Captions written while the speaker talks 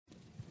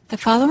The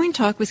following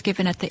talk was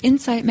given at the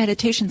Insight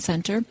Meditation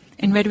Center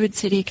in Redwood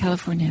City,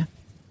 California.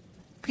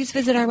 Please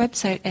visit our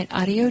website at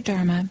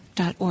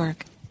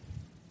audiodharma.org.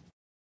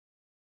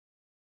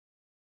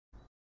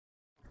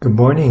 Good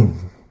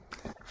morning.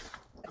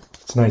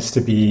 It's nice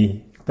to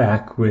be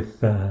back with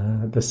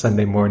the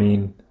Sunday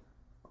morning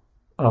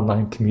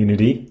online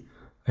community.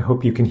 I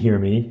hope you can hear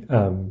me.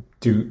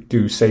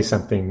 Do say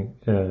something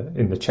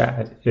in the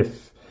chat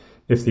if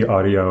the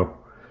audio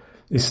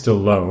is still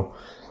low.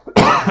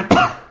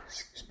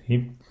 Excuse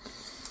me.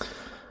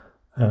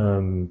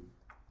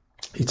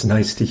 It's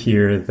nice to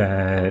hear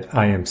that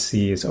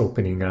IMC is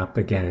opening up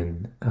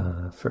again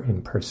for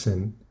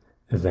in-person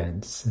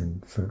events,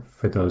 and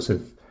for those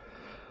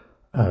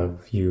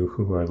of you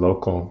who are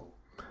local.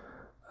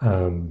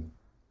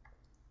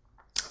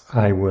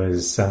 I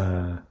was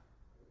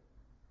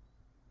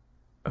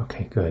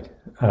okay. Good.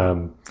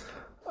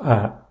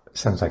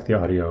 Sounds like the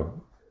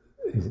audio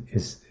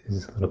is a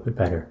little bit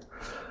better.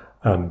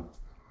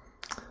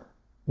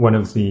 One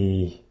of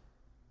the,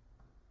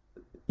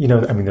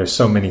 there's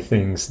so many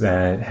things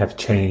that have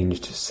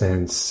changed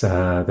since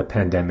the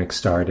pandemic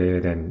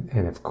started,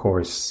 and of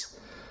course,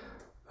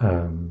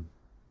 the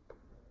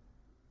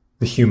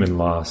human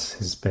loss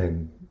has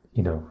been,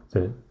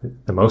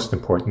 the most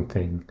important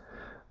thing.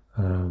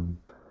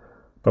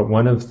 But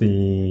one of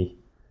the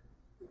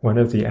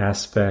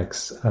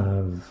aspects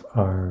of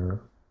our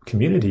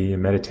community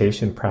and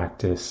meditation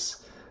practice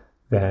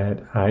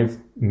that I've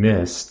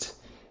missed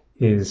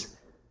is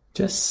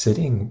just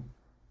sitting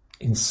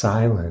in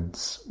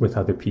silence with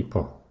other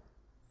people,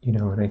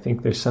 and I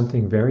think there's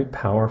something very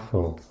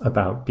powerful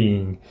about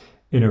being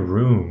in a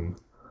room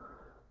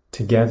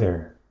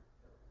together,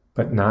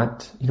 but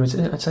not,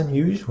 it's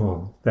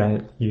unusual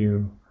that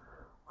you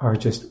are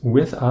just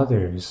with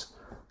others,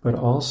 but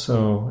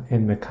also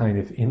in the kind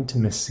of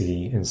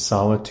intimacy and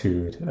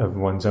solitude of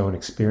one's own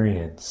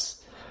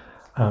experience.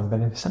 But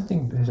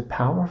there's a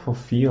powerful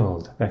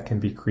field that can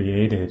be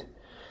created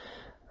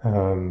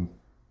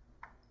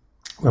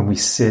when we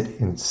sit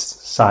in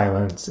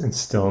silence and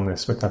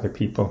stillness with other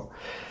people.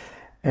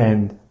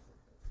 And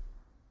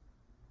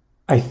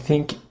I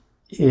think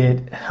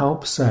it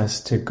helps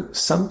us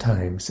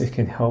sometimes it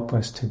can help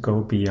us to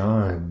go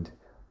beyond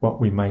what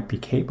we might be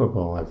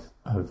capable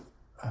of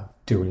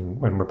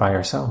doing when we're by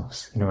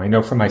ourselves. I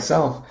know for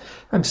myself,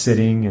 I'm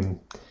sitting and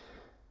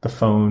the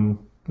phone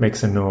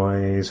makes a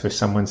noise, or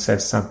someone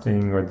says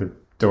something, or the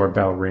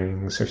doorbell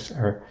rings,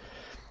 or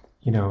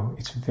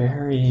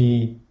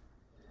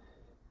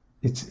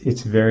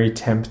it's very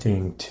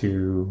tempting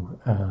to,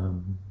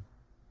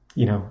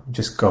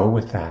 just go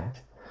with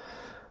that.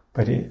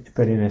 But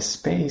in a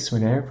space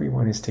when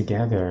everyone is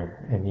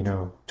together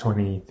and,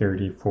 20,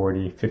 30,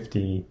 40,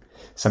 50,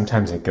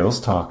 sometimes at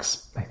Gil's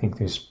talks, I think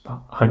there's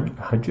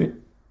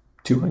 100,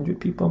 200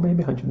 people,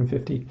 maybe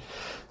 150.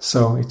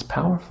 So it's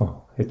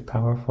powerful. It's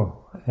powerful.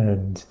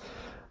 And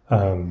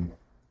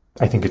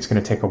I think it's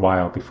going to take a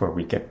while before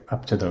we get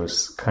up to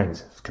those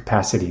kinds of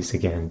capacities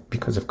again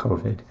because of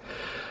COVID.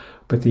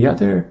 But the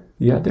other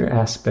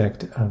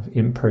aspect of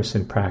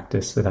in-person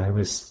practice that I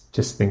was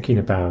just thinking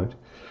about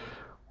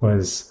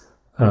was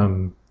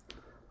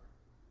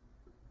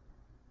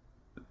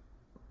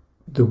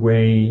the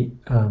way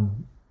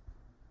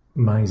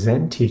my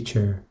Zen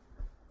teacher,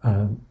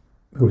 who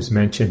was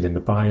mentioned in the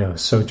bio,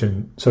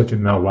 Sojun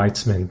Mel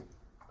Weitzman,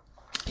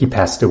 he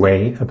passed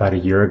away about a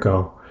year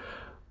ago,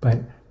 but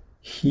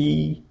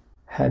he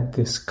had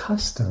this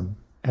custom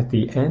at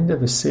the end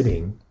of a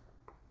sitting.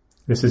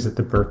 This is at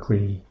the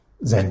Berkeley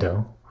Zen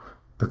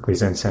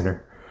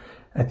Center.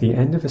 At the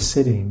end of a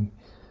sitting,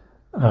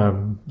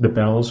 the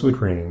bells would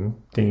ring,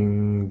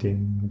 ding,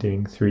 ding,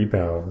 ding, 3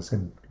 bells,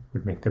 and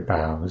would make their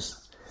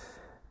bows.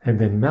 And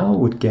then Mel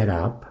would get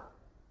up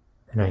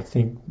and I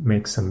think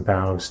make some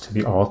bows to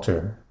the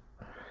altar.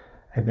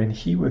 And then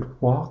he would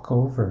walk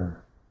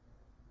over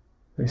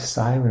very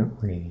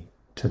silently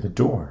to the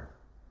door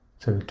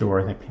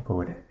that people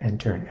would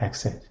enter and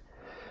exit.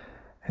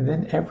 And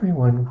then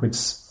everyone would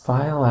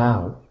file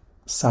out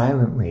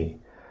silently.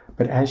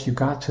 But as you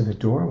got to the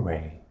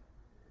doorway,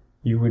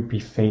 you would be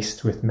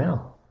faced with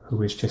Mel, who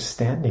was just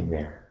standing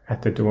there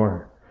at the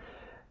door.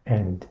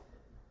 And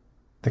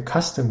the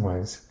custom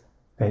was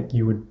that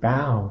you would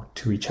bow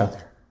to each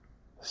other.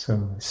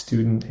 So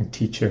student and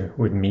teacher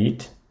would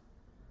meet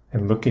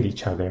and look at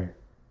each other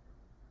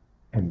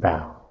and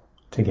bow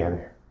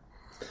together.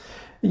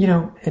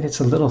 And it's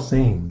a little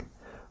thing,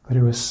 but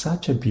it was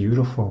such a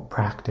beautiful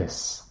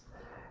practice.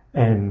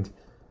 And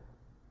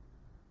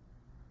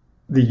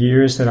the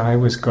years that I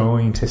was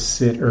going to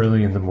sit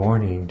early in the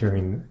morning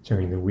during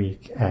the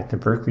week at the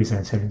Berkeley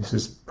Zen Center, this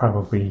is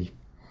probably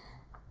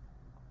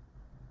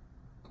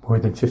more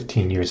than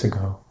 15 years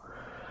ago,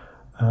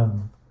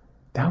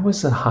 that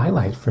was a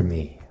highlight for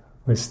me,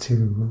 was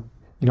to,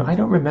 I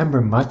don't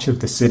remember much of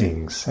the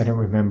sittings. I don't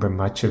remember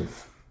much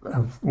of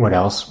what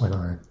else went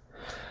on.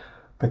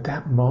 But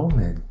that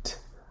moment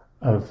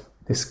of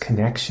this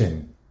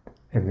connection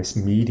and this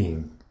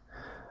meeting,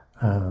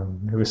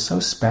 it was so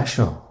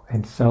special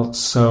and felt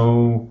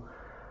so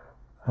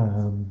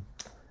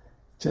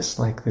just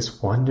like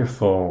this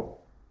wonderful,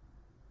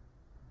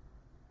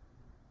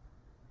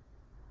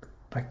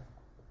 like,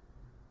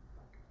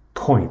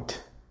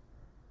 point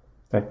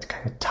that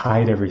kind of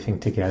tied everything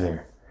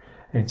together,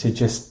 and to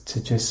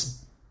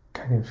just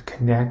kind of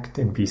connect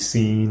and be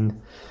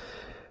seen.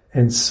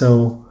 And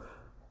so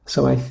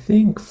I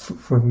think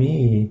for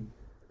me,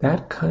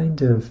 that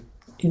kind of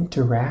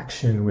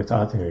interaction with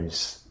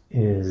others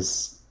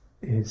is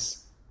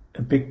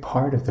a big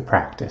part of the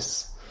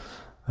practice.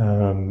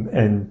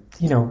 And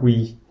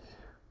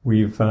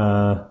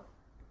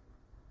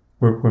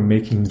we're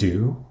making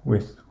do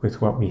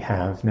with what we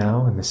have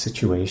now and the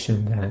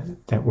situation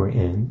that we're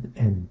in,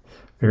 and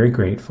very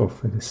grateful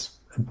for this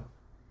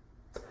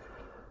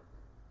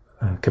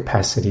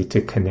capacity to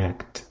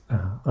connect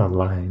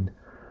online.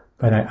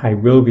 But I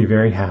will be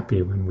very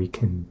happy when we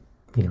can,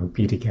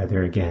 be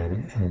together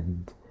again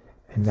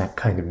and that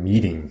kind of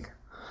meeting.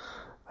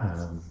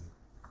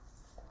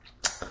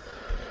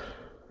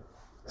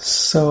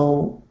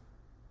 So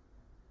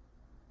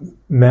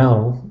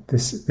Mel,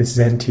 this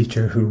Zen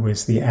teacher who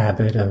was the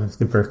abbot of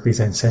the Berkeley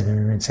Zen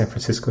Center and San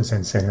Francisco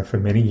Zen Center for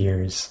many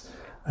years,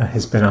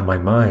 has been on my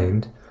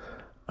mind.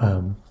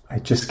 I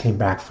just came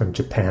back from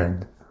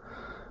Japan,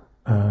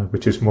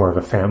 which was more of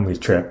a family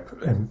trip,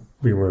 and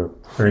we were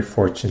very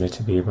fortunate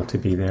to be able to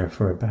be there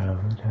for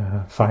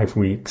about 5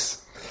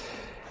 weeks.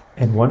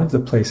 And one of the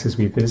places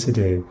we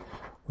visited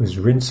was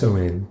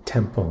Rinso-in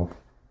Temple,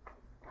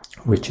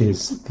 which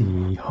is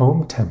the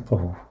home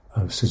temple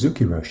of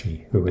Suzuki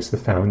Roshi, who was the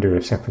founder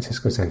of San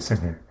Francisco Zen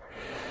Center.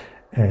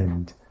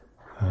 And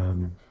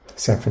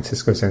San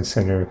Francisco Zen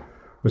Center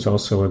was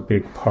also a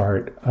big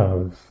part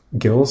of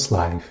Gil's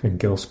life and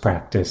Gil's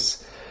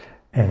practice.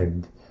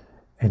 And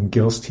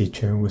Gil's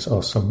teacher was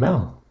also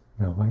Mel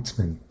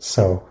Weitzman.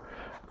 So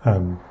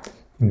in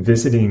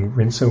visiting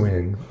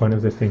Rinso-in, one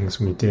of the things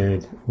we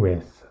did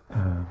with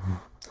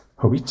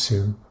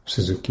Hoitsu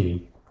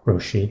Suzuki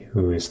Roshi,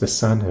 who is the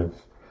son of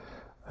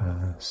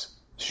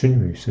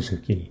Shunryu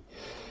Suzuki,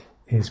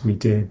 is we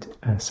did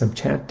some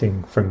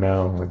chanting for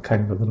Mel and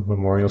kind of a little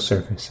memorial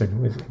service,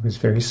 and it was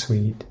very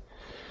sweet.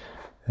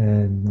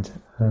 And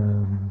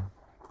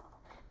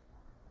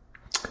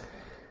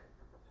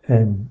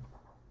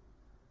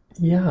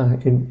yeah,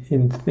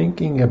 in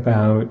thinking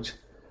about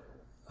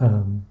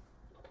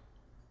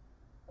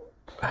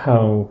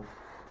how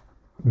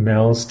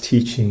Mel's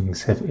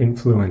teachings have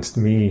influenced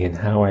me and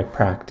how I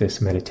practice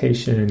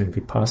meditation and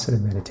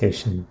Vipassana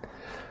meditation,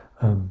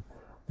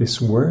 this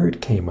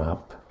word came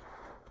up,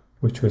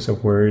 which was a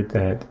word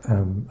that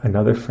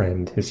another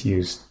friend has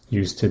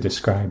used to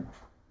describe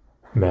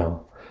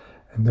Mel.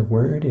 And the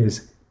word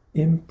is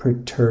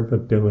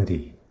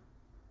imperturbability.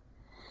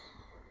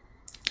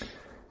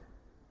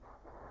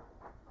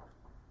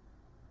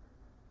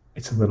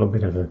 It's a little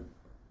bit of a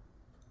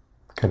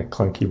kind of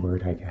clunky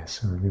word, I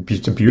guess. Or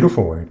it's a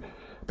beautiful word.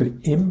 But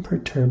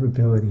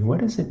imperturbability,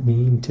 what does it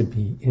mean to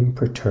be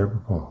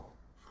imperturbable?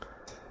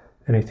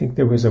 And I think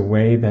there was a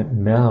way that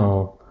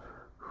Mel,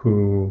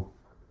 who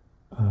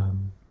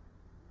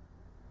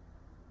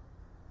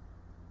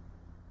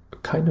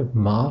kind of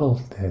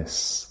modeled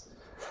this,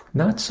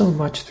 not so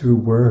much through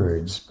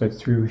words, but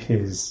through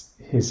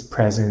his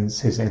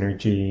presence, his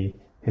energy,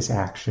 his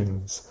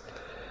actions.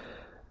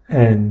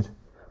 And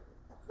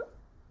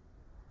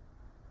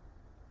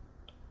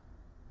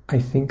I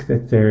think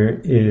that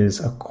there is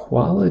a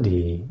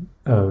quality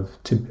of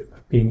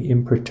being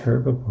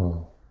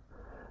imperturbable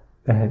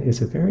that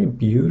is a very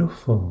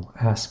beautiful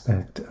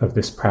aspect of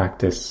this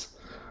practice.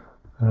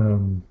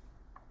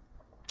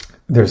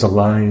 There's a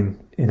line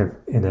in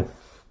a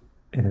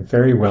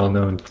very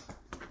well-known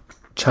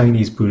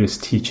Chinese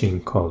Buddhist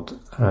teaching called,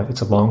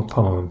 it's a long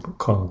poem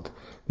called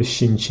the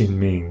Xin Qin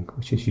Ming,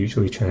 which is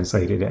usually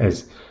translated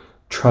as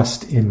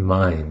trust in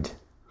mind.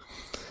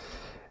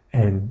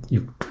 And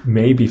you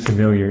may be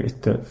familiar,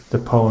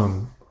 the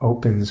poem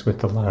opens with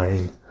the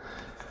line,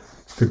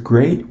 "The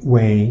great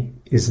way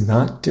is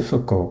not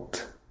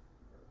difficult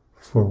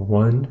for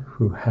one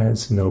who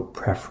has no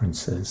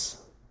preferences."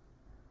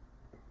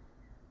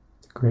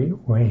 The great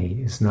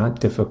way is not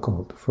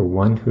difficult for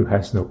one who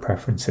has no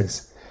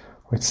preferences.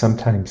 Or it's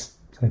sometimes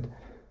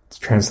it's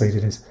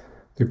translated as,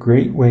 "The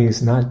great way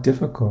is not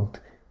difficult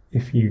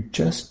if you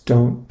just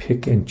don't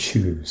pick and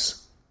choose."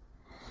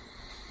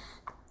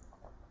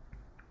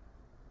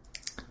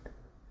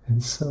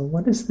 And so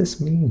what does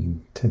this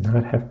mean, to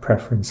not have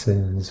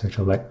preferences, or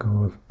to let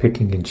go of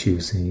picking and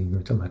choosing,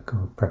 or to let go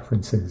of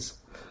preferences?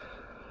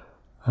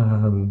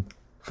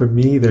 For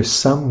me, there's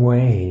some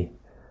way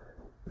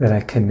that I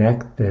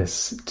connect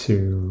this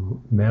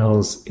to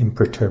Mel's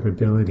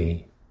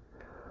imperturbability.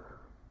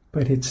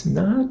 But it's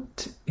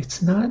not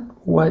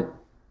what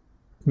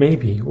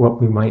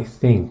we might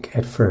think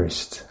at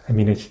first. I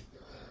mean,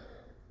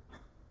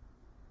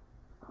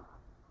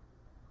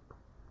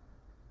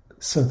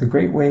 so the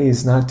great way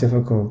is not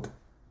difficult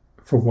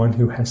for one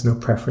who has no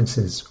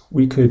preferences.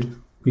 We could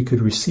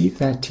receive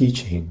that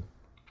teaching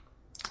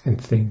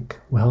and think,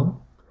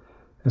 well,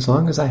 as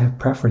long as I have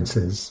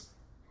preferences,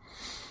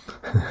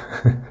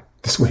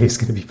 this way is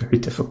going to be very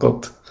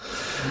difficult.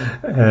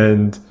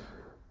 And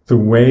the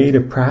way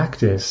to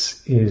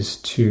practice is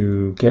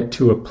to get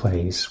to a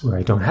place where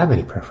I don't have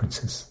any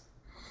preferences.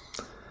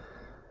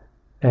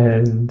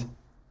 And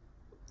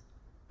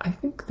I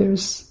think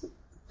there's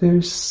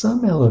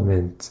some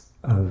element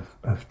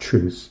of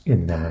truth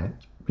in that,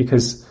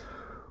 because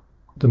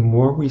the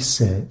more we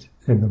sit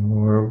and the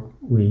more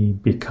we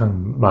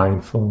become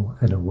mindful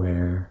and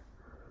aware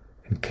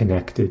and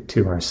connected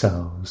to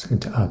ourselves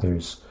and to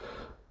others,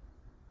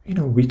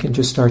 we can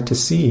just start to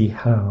see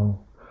how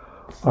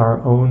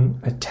our own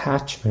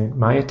attachment,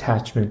 my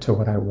attachment to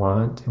what I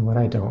want and what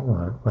I don't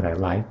want, what I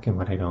like and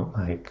what I don't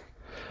like,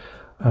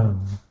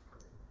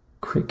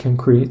 can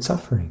create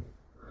suffering.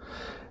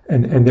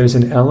 And there's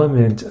an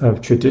element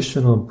of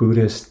traditional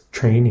Buddhist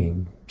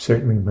training,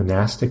 certainly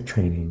monastic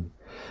training,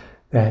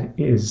 that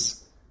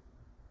is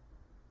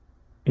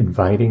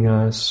inviting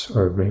us,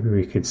 or maybe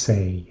we could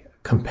say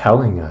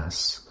compelling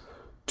us,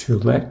 to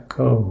let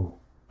go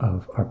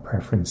of our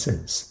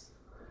preferences.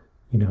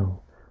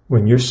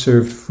 When you're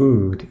served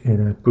food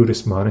in a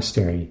Buddhist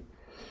monastery,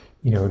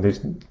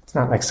 it's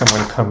not like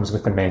someone comes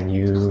with a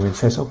menu and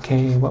says,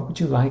 okay, what would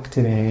you like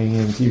today?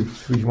 And do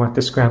you want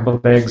the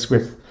scrambled eggs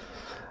with,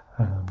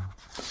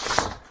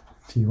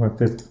 do you want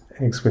the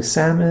eggs with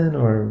salmon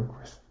or,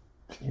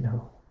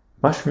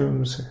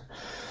 mushrooms?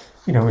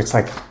 It's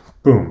like,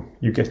 boom,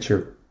 you get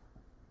your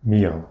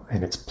meal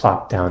and it's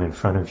plopped down in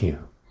front of you,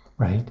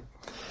 right?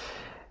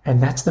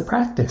 And that's the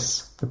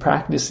practice. The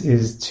practice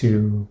is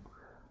to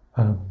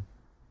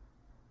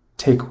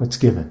take what's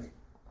given,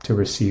 to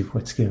receive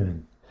what's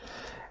given.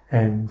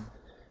 And,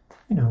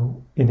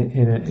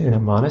 in a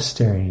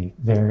monastery,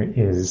 there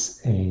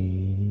is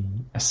a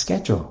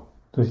schedule,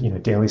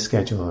 daily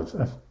schedule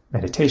of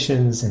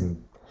meditations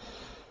and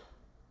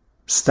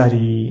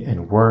study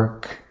and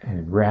work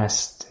and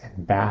rest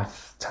and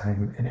bath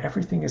time, and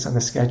everything is on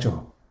the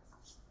schedule.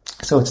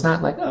 So it's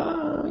not like,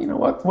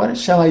 what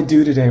shall I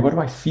do today? What do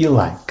I feel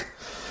like?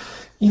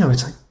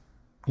 It's like,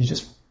 you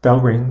just, bell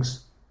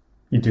rings,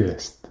 you do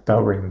this. The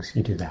bell rings,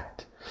 you do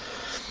that.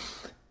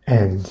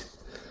 And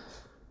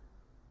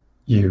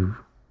you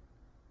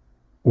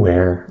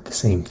wear the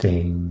same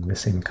thing, the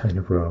same kind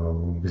of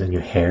robes, and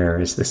your hair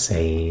is the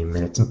same,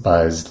 and it's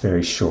buzzed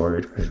very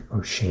short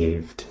or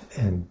shaved.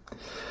 And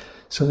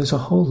so there's a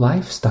whole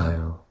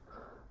lifestyle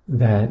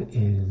that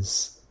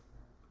is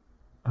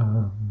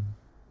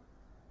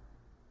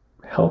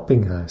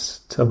helping us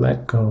to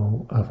let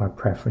go of our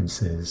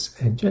preferences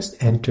and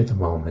just enter the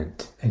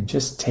moment and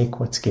just take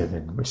what's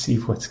given,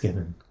 receive what's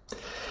given.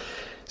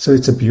 So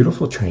it's a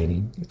beautiful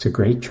training. It's a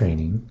great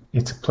training.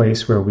 It's a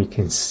place where we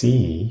can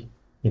see,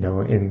 in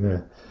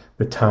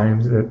the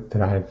times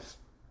that I've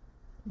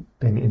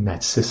been in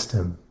that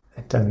system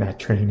and done that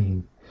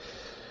training,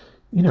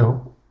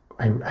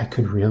 I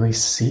could really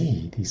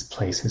see these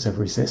places of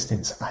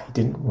resistance. I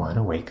didn't want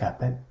to wake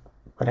up at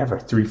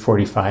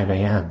 3:45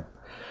 a.m.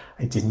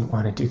 I didn't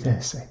want to do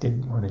this. I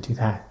didn't want to do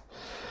that.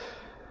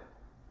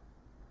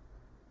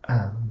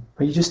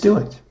 But you just do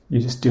it. You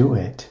just do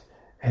it.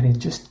 And in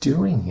just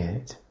doing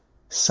it,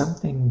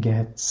 something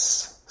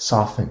gets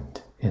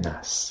softened in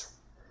us.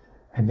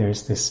 And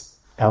there's this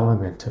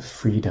element of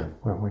freedom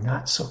where we're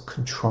not so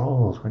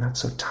controlled, we're not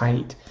so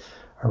tight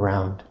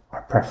around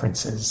our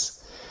preferences.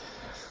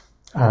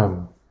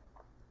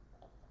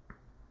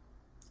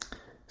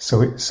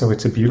 So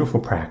it's a beautiful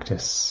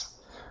practice.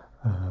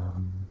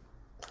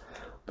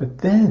 But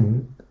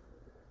then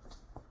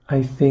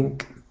I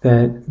think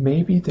that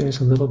maybe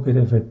there's a little bit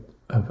of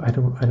I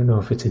don't know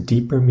if it's a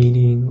deeper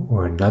meaning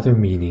or another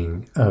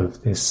meaning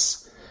of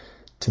this,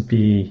 to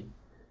be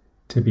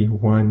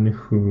one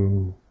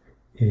who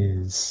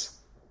is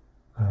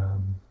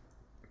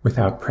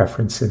without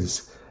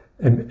preferences.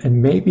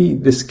 And maybe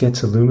this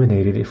gets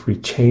illuminated if we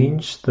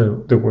change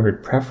the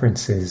word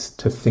preferences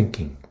to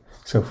thinking.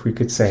 So if we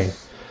could say,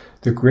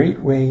 the great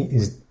way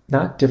is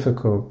not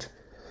difficult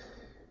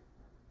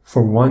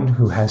for one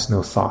who has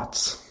no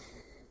thoughts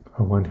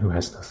or one who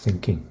has no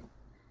thinking.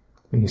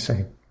 And you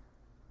say,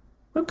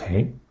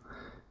 okay,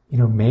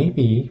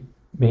 maybe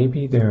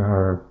there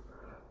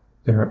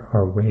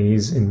are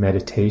ways in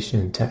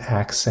meditation to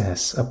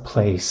access a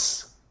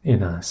place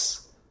in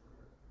us,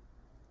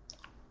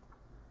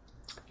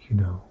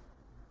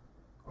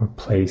 or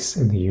place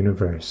in the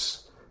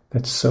universe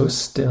that's so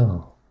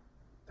still,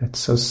 that's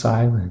so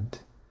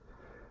silent,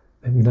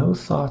 that no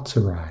thoughts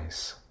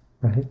arise,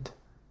 right?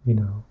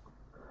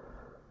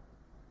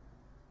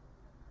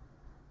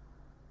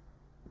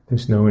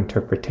 There's no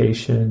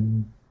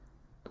interpretation.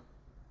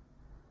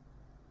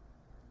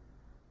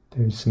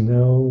 There's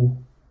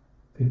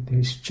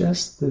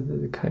just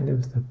the kind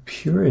of the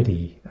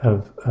purity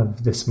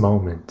of this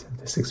moment, of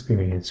this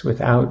experience,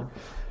 without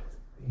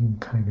being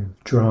kind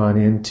of drawn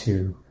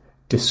into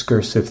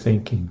discursive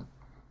thinking.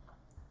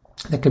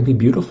 That can be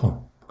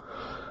beautiful.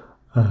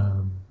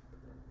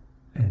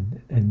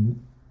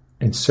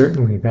 And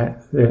certainly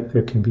that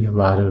there can be a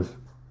lot of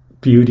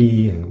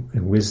beauty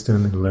and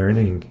wisdom and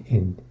learning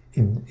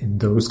in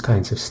those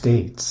kinds of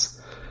states.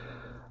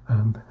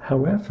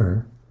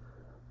 However,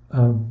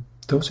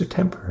 those are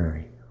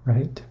temporary,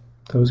 right?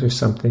 Those are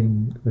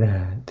something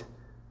that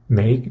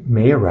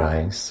may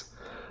arise,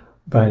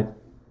 but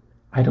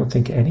I don't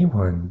think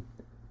anyone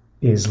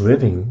is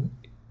living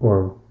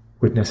or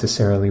would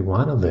necessarily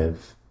want to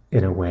live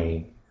in a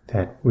way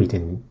that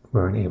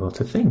weren't able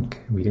to think.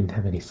 We didn't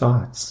have any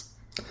thoughts.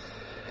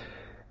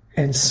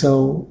 And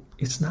so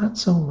it's not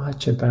so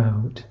much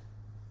about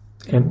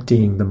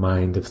emptying the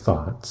mind of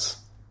thoughts.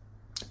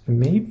 And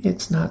maybe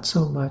it's not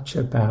so much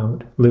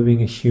about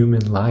living a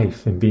human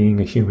life and being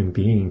a human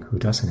being who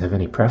doesn't have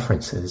any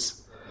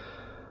preferences,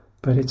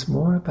 but it's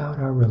more about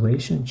our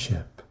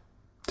relationship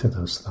to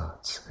those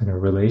thoughts and our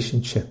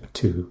relationship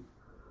to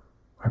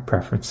our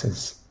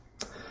preferences.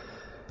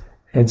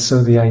 And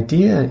so the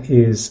idea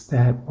is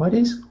that what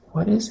is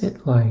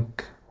it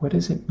like, what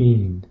does it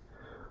mean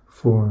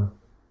for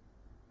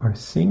our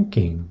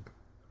thinking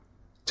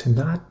to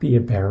not be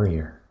a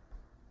barrier,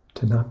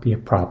 to not be a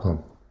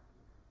problem?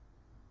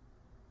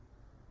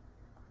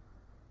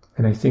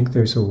 And I think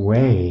there's a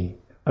way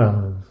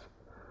of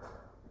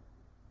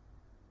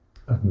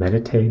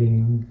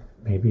meditating,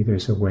 maybe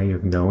there's a way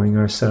of knowing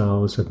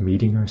ourselves, of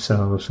meeting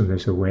ourselves, and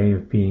there's a way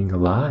of being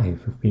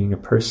alive, of being a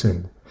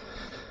person,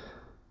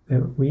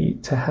 that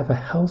to have a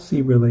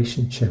healthy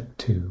relationship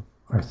to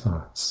our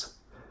thoughts,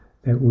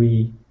 that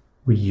we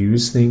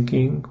use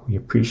thinking, we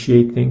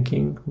appreciate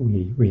thinking,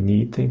 we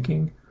need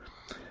thinking,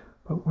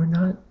 but we're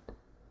not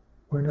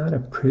a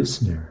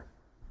prisoner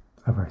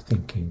of our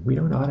thinking. We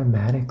don't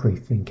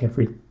automatically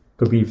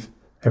believe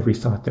every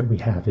thought that we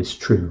have is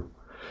true.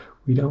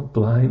 We don't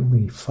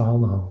blindly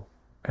follow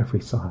every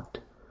thought.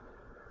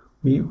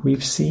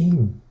 We've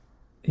seen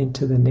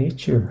into the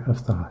nature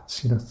of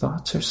thoughts.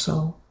 Thoughts are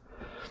so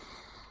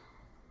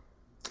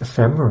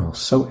ephemeral,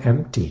 so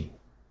empty.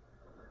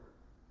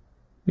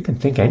 You can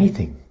think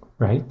anything,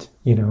 right?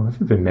 If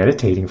you've been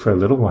meditating for a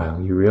little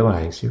while, you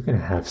realize you're going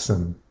to have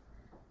some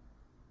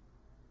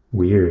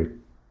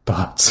weird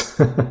thoughts.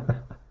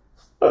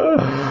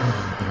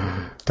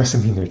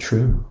 Doesn't mean they're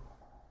true,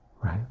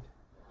 right?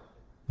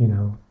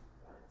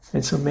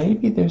 And so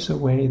maybe there's a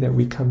way that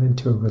we come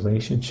into a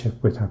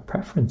relationship with our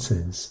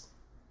preferences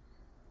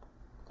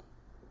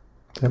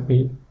that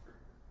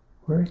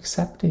we're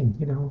accepting.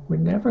 We're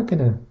never going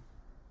to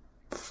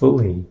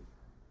fully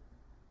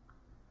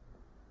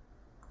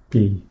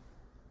be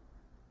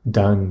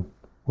done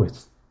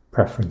with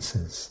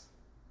preferences.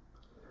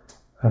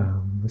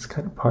 It's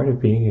kind of part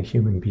of being a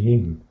human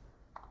being.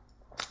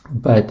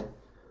 But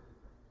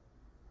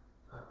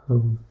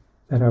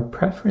that our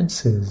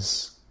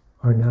preferences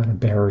are not a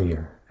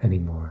barrier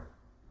anymore.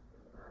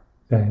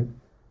 That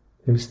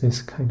there's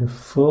this kind of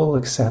full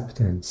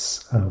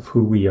acceptance of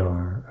who we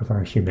are, of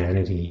our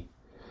humanity,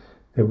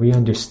 that we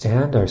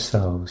understand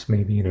ourselves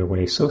maybe in a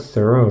way so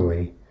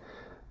thoroughly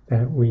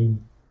that we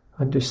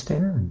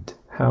understand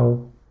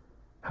how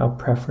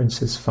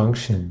preferences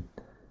function,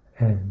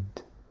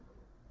 and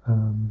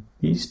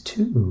these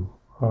too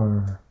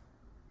are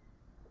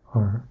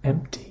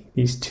empty.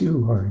 These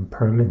too are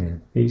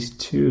impermanent. These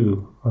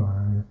too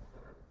are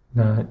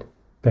not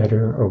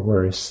better or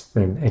worse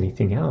than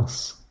anything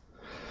else.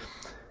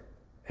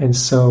 And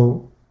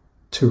so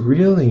to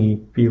really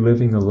be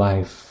living a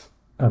life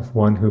of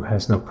one who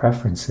has no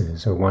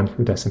preferences or one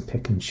who doesn't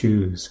pick and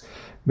choose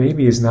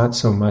maybe is not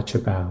so much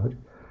about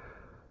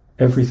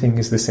everything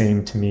is the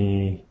same to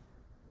me,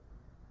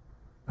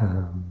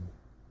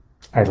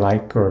 I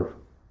like or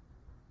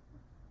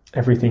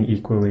everything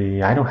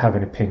equally, I don't have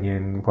an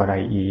opinion what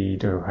I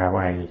eat or how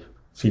I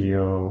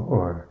feel,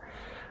 or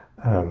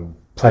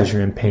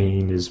pleasure and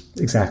pain is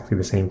exactly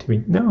the same to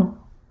me. No,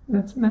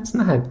 that's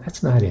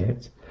not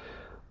it.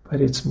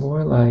 But it's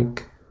more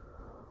like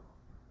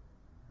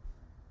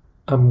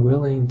I'm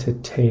willing to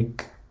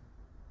take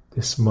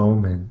this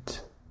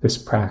moment, this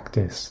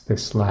practice,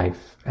 this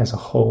life as a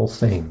whole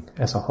thing,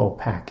 as a whole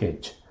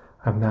package.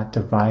 I'm not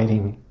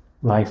dividing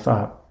life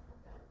up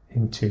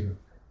into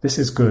this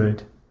is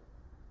good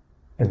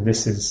and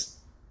this is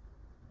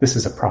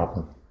a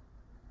problem.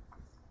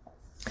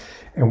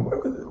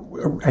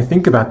 And I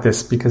think about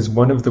this because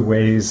one of the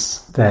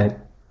ways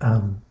that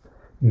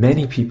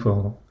many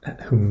people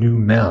who knew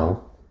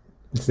Mel,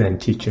 the Zen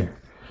teacher,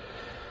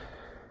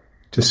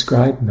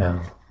 described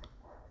Mel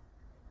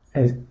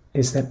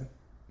is that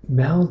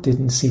Mel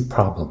didn't see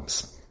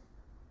problems.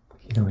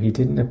 He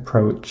didn't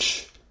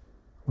approach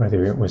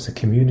whether it was a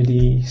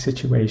community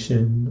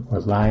situation or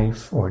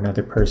life or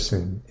another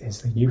person,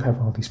 is that you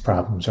have all these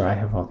problems or I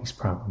have all these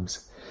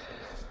problems.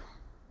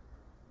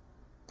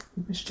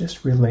 He was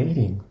just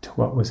relating to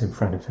what was in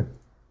front of him.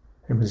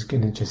 He was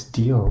going to just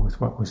deal with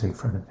what was in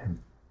front of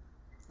him.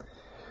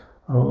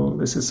 Oh,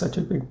 this is such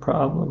a big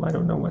problem. I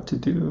don't know what to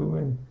do.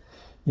 And,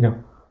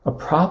 a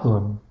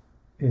problem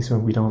is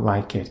when we don't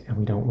like it and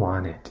we don't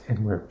want it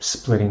and we're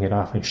splitting it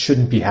off and it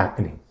shouldn't be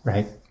happening,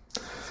 right?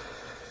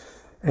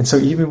 And so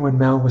even when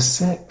Mel was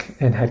sick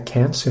and had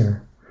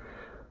cancer,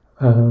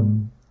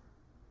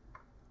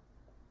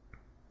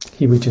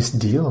 he would just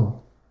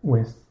deal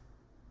with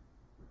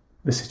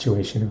the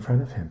situation in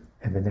front of him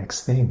and the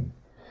next thing.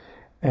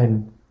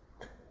 And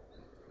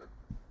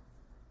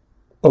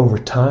over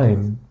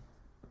time,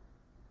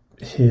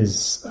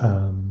 his,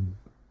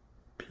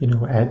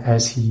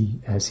 as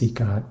he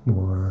got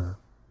more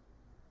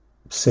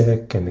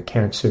sick and the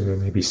cancer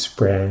maybe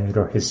spread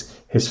or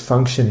his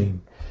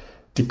functioning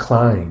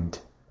declined,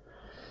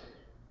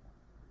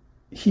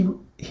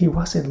 he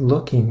wasn't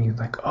looking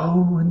like,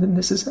 oh, and then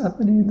this is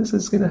happening, this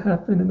is going to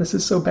happen, and this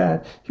is so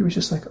bad. He was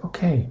just like,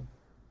 okay,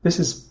 this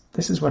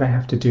is what I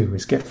have to do,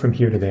 is get from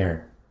here to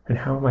there. And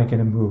how am I going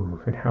to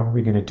move? And how are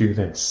we going to do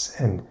this?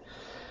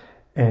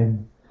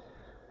 And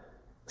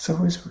so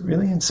it was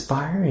really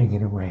inspiring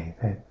in a way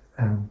that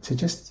to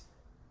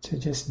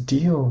just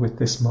deal with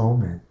this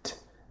moment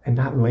and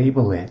not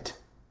label it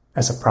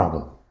as a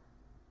problem.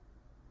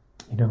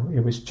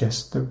 It was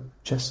just the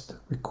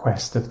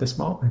request of this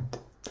moment.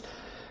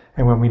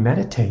 And when we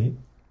meditate,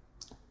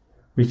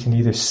 we can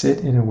either sit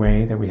in a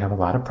way that we have a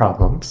lot of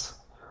problems.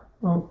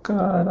 Oh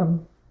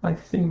God, I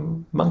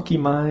think monkey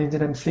mind,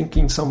 and I'm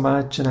thinking so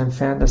much, and I'm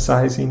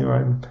fantasizing, or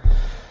I'm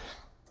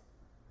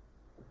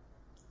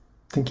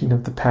thinking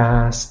of the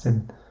past,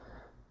 and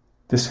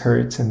this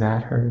hurts and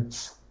that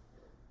hurts.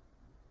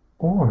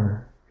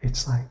 Or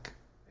it's like,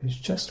 it's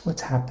just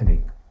what's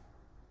happening.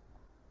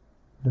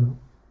 And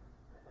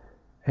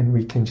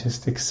we can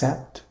just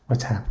accept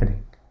what's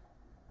happening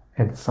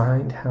and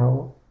find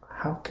how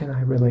can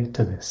I relate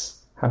to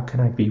this? How can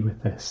I be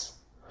with this?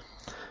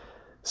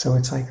 So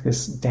it's like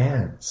this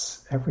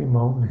dance. Every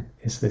moment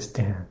is this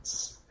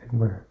dance. And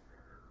we're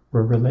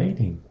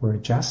relating, we're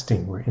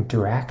adjusting, we're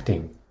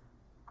interacting.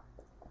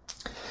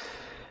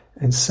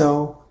 And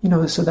so,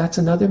 so that's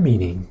another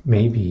meaning,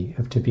 maybe,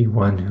 of to be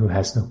one who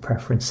has no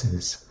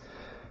preferences.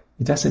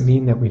 It doesn't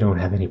mean that we don't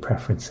have any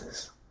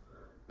preferences,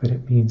 but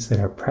it means that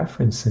our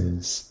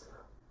preferences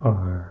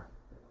are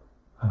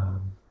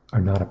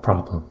not a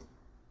problem,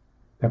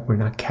 that we're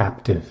not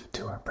captive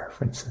to our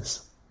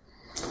preferences.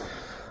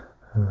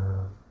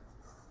 And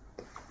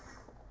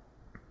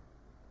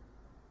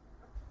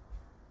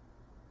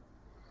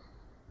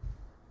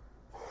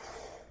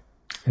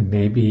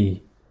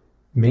maybe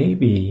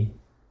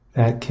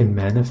that can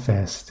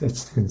manifest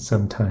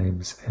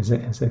sometimes as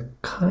a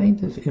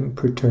kind of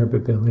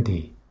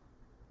imperturbability,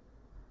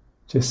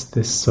 just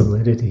this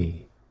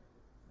solidity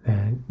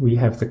that we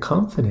have the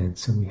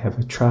confidence and we have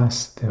a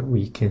trust that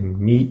we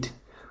can meet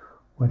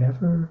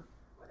whatever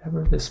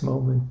this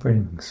moment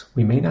brings.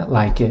 We may not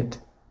like it,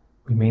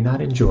 we may not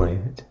enjoy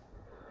it,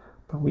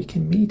 but we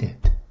can meet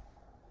it.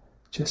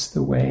 Just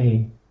the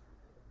way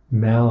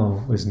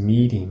Mel was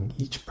meeting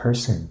each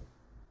person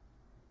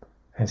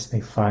as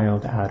they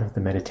filed out of the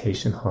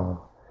meditation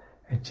hall,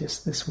 and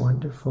just this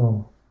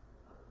wonderful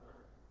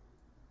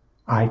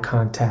eye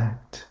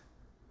contact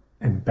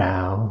and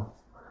bow.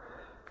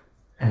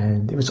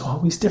 And it was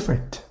always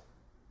different,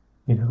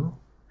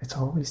 it's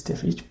always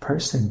different. Each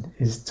person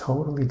is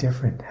totally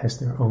different, has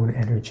their own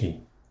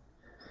energy.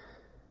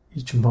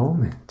 Each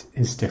moment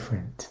is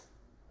different.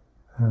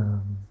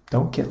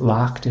 Don't get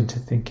locked into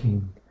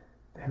thinking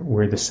that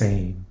we're the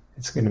same.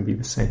 It's going to be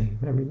the same.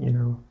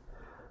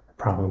 The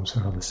problems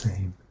are all the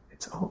same.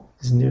 It's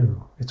always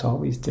new. It's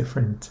always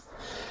different.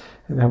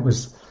 And that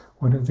was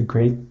one of the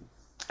great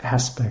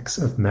aspects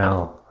of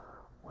Mel,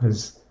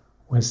 was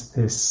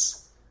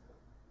this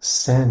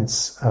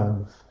sense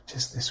of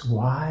just this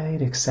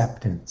wide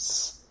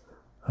acceptance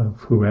of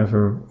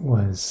whoever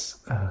was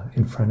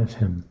in front of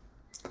him.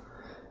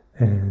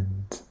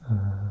 And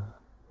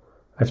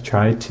I've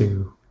tried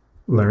to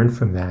learn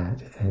from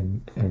that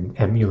and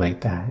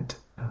emulate that.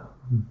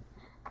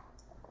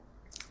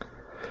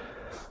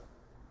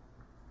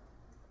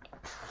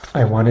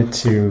 I wanted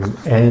to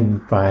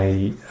end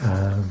by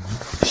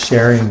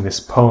sharing this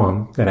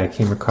poem that I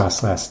came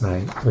across last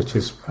night, which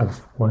is of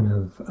one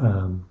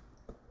of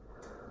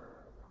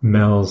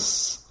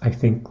Mel's, I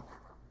think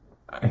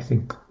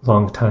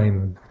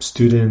longtime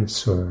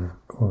students or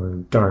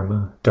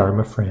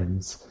Dharma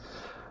friends.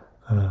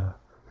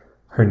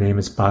 Her name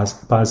is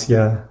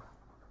Basya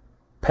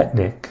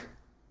Petnik,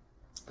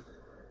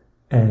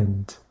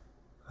 and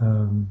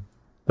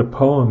the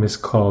poem is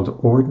called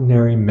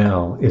 "Ordinary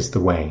Mel is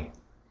the Way."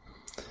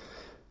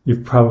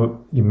 You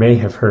may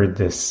have heard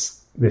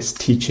this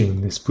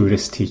teaching, this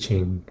Buddhist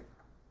teaching,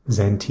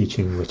 Zen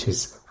teaching, which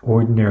is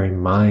ordinary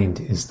mind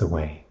is the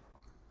way.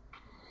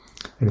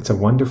 And it's a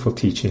wonderful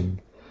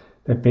teaching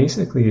that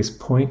basically is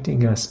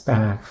pointing us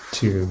back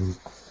to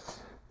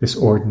this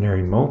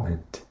ordinary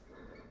moment.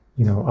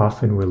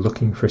 Often we're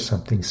looking for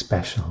something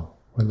special.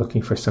 We're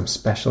looking for some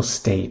special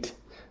state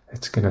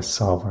that's going to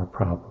solve our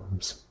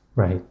problems,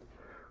 right?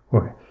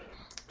 Or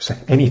it's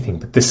like anything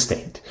but this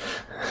state.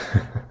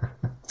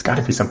 It's got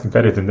to be something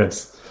better than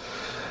this.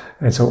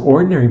 And so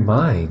ordinary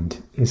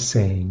mind is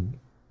saying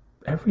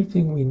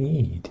everything we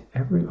need,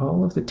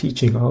 all of the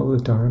teaching, all of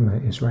the Dharma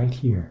is right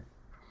here.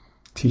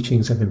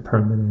 Teachings of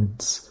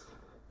impermanence,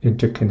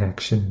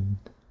 interconnection,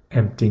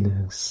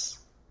 emptiness,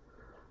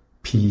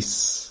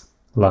 peace,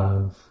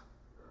 love.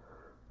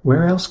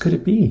 Where else could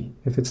it be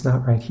if it's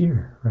not right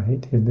here,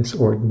 right? In this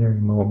ordinary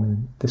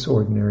moment, this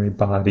ordinary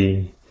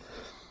body.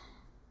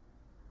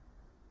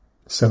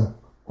 So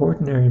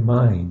ordinary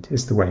mind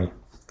is the way.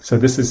 So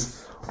this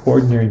is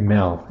ordinary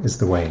Mel is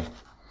the way.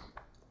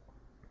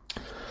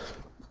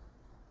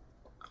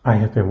 I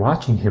have been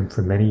watching him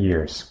for many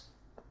years.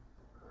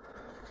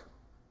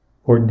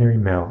 Ordinary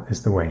Mel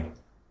is the way.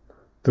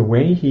 The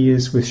way he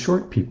is with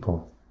short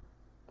people.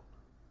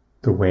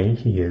 The way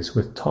he is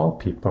with tall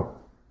people.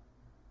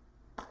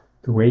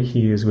 The way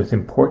he is with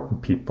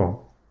important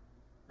people.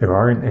 There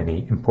aren't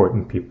any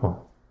important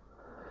people.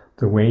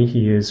 The way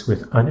he is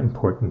with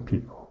unimportant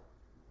people.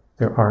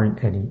 There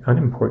aren't any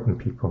unimportant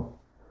people.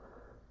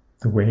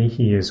 The way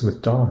he is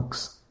with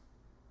dogs.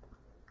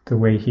 The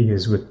way he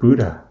is with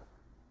Buddha.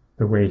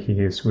 The way he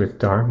is with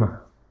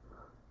Dharma.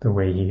 The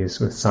way he is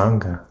with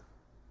Sangha.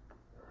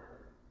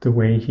 The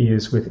way he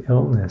is with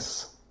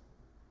illness.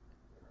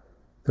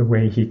 The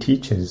way he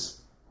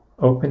teaches,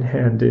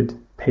 open-handed,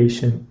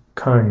 patient,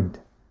 kind.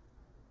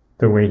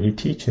 The way he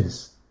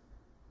teaches,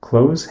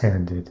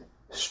 close-handed,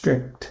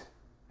 strict,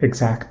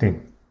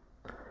 exacting.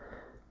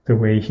 The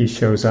way he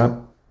shows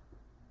up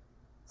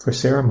for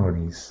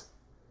ceremonies.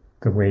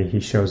 The way he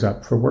shows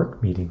up for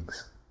work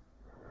meetings.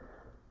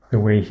 The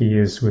way he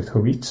is with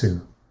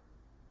Hoitsu.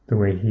 The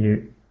way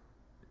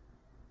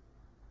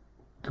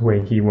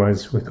he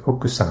was with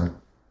Okusan.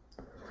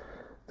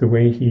 The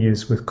way he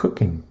is with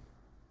cooking.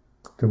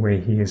 The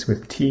way he is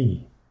with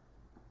tea.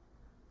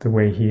 The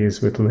way he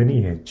is with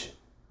lineage.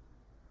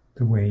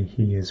 The way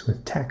he is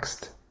with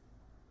text.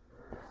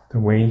 The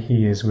way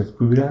he is with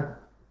Buddha.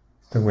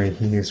 The way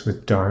he is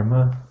with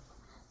Dharma.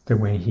 The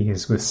way he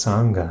is with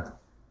Sangha.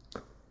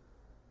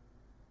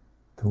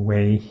 The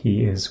way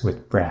he is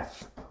with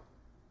breath.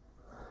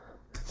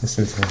 This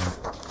is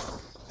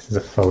a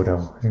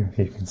photo, if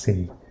you can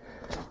see.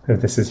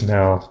 This is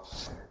Mel,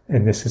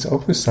 and this is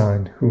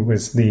Okusan, who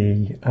was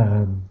the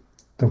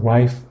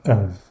wife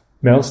of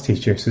Mel's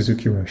teacher,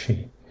 Suzuki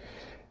Roshi.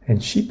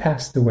 And she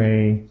passed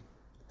away,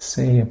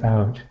 say,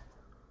 about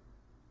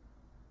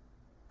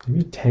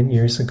maybe 10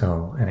 years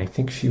ago, and I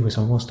think she was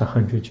almost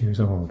 100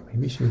 years old.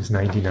 Maybe she was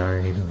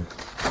 99 or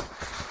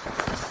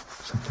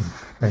something,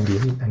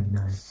 98,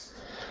 99.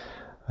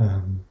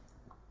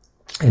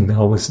 And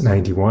Mel was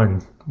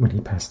 91 when he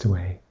passed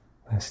away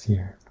last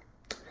year.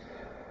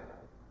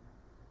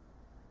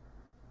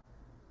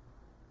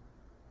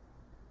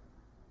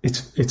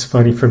 It's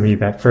funny for me,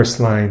 that first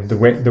line, the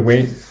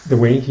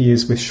way he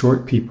is with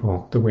short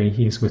people, the way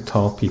he is with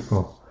tall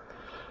people.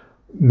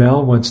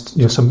 Mel once,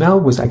 so Mel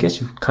was, I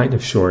guess, kind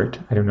of short,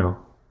 I don't know,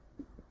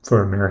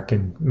 for an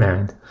American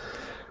man,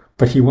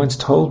 but he once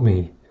told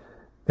me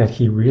that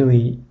he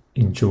really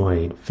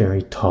enjoyed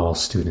very tall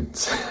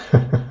students.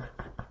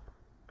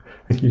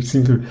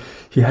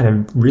 He had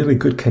a really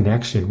good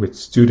connection with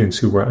students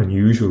who were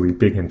unusually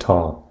big and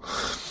tall.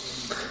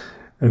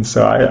 And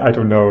so I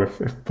don't know if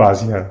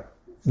Bhasia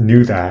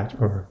knew that,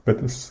 but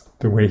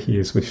the way he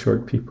is with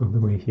short people, the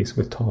way he is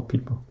with tall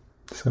people.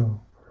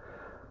 So,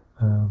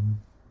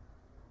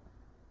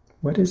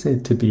 what is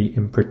it to be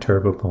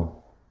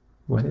imperturbable?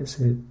 What is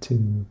it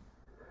to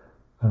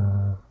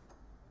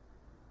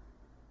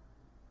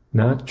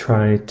not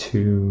try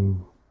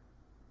to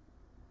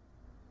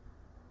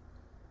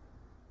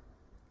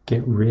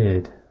get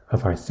rid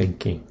of our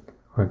thinking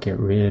or get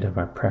rid of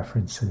our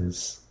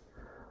preferences,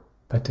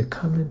 but to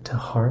come into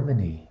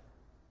harmony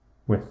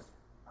with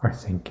our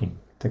thinking,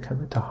 to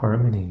come into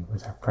harmony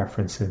with our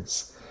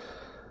preferences,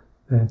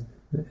 that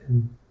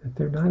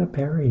they're not a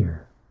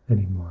barrier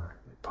anymore.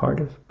 Part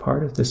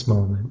of this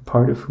moment,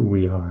 part of who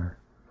we are,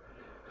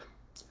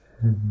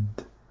 and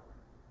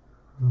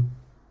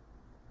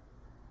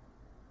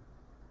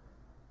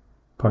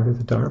part of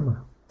the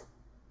Dharma.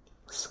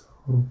 So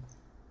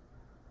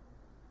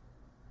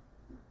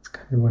it's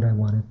kind of what I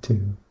wanted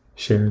to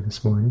share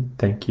this morning.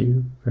 Thank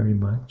you very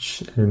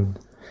much. And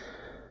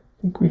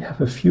I think we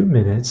have a few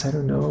minutes. I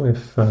don't know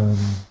if there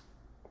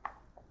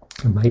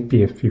might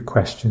be a few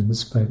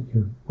questions, but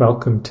you're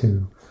welcome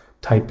to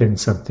type in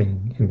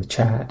something in the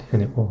chat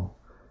and it will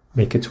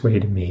make its way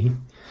to me.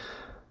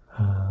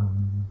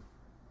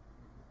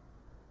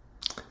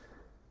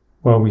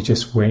 While we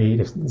just wait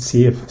and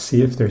see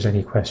if there's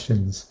any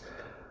questions.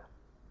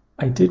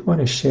 I did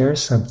want to share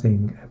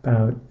something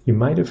about, you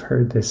might have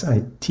heard this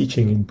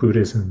teaching in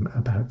Buddhism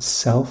about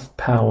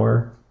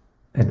self-power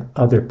and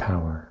other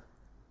power.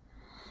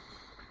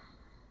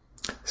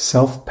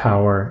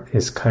 Self-power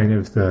is kind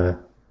of the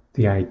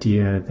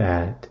idea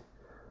that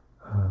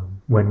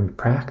when we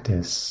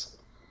practice,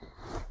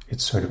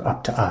 it's sort of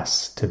up to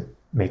us to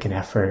make an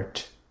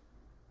effort,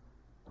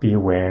 be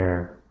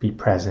aware, be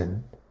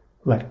present,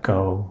 let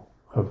go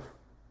of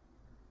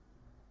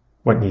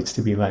what needs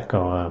to be let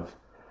go of,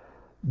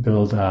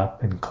 build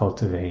up and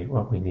cultivate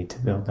what we need to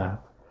build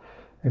up.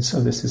 And so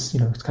this is,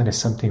 it's kind of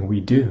something we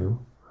do.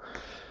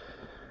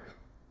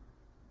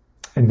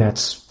 And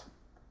that's,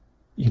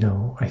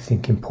 I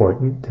think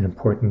an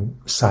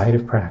important side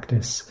of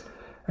practice.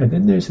 And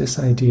then there's this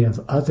idea of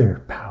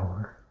other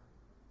power.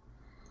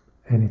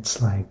 And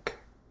it's like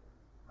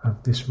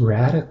of this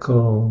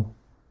radical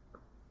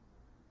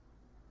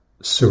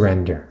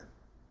surrender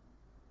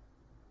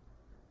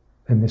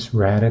and this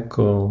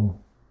radical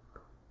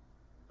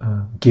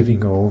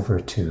giving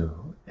over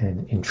to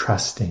and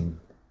entrusting,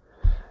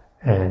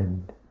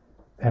 and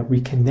that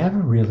we can never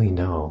really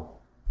know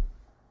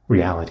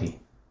reality.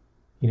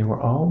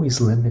 We're always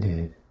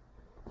limited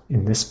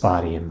in this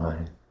body and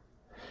mind.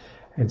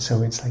 And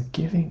so it's like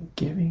giving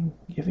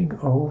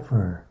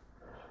over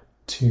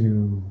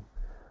to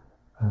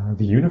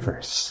the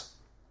universe,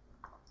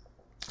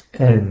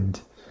 and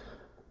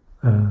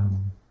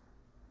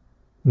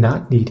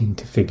not needing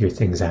to figure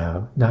things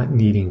out, not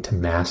needing to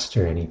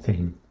master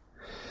anything.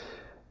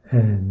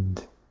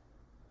 And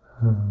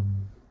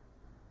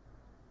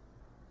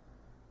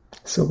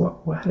so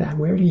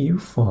where do you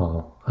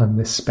fall on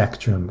this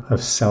spectrum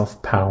of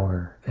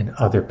self-power and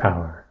other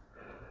power?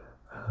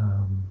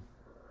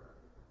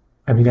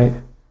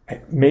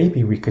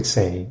 Maybe we could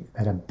say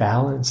that a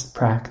balanced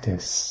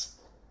practice,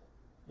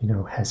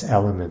 has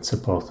elements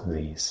of both of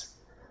these.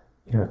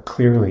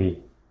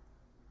 Clearly,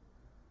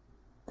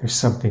 there's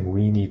something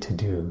we need to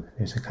do.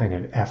 There's a kind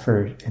of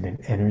effort and an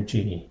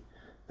energy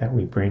that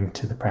we bring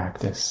to the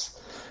practice,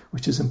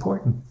 which is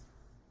important.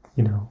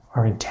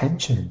 Our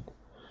intention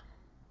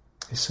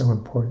is so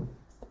important.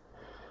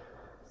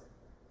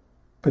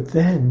 But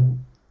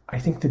then, I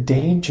think the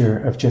danger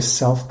of just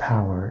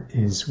self-power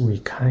is we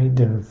kind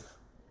of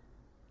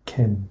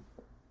can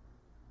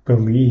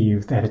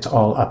believe that it's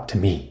all up to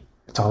me.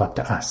 It's all up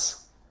to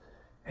us.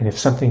 And if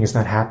something is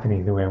not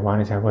happening the way I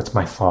want it to, well, it's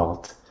my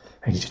fault.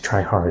 I need to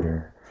try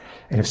harder.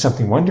 And if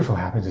something wonderful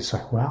happens, it's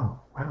like, wow,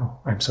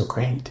 I'm so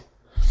great.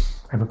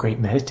 I'm a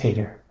great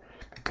meditator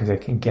because I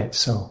can get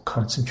so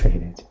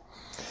concentrated.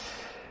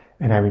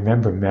 And I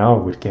remember Mel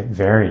would get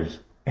very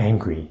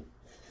angry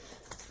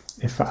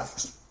if I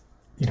was,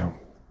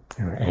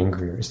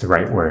 angry is the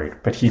right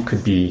word, but he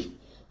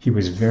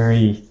was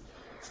very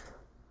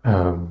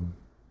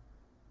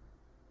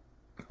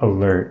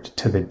alert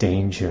to the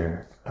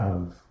danger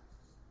of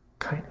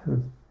kind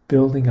of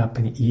building up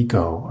an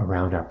ego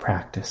around our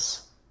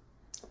practice.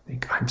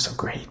 Think, I'm so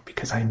great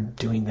because I'm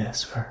doing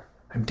this, or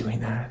I'm doing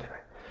that,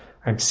 or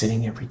I'm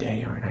sitting every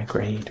day, aren't I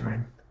great, or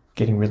I'm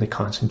getting really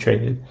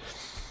concentrated.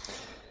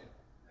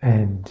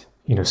 And,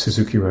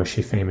 Suzuki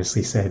Roshi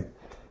famously said,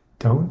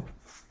 don't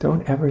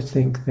ever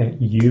think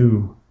that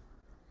you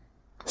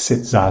sit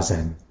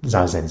zazen.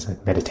 Zazen is a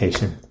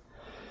meditation.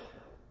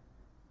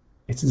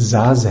 It's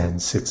zazen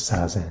sits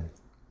zazen.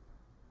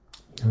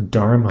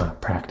 Dharma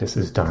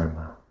practices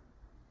dharma.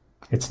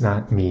 It's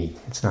not me.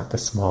 It's not the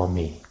small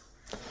me.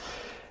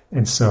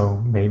 And so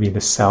maybe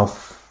the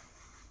self,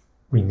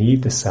 we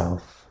need the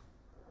self.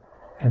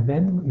 And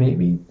then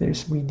maybe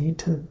we need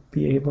to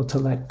be able to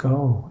let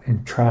go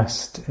and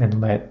trust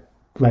and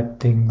let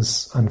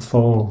things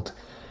unfold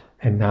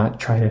and not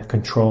try to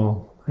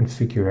control and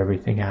figure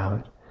everything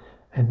out.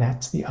 And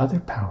that's the other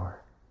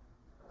power.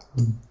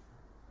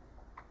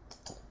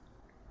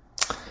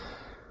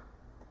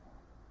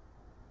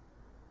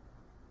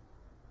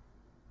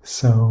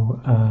 So,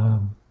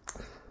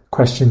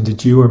 question,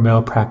 did you or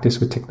Mel practice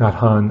with Thich Nhat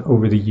Hanh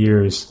over the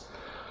years?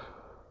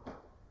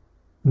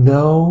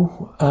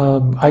 No,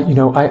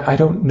 I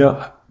don't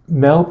know.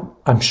 Mel,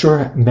 I'm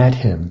sure met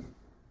him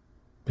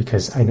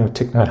because I know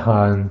Thich Nhat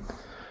Hanh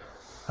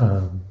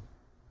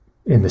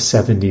in the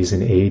 70s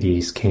and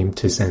 80s came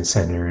to Zen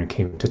Center and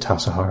came to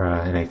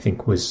Tassajara, and I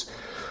think was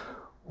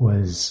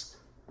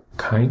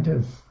kind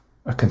of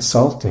a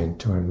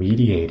consultant or a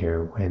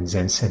mediator when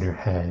Zen Center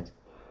had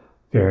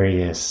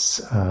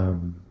various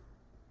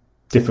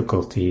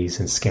difficulties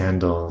and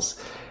scandals,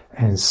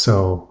 and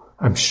so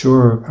I'm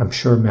sure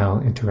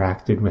Mel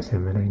interacted with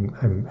him,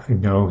 and I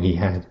know he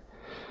had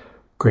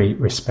great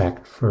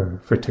respect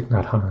for Thich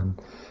Nhat Hanh.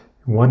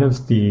 One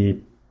of the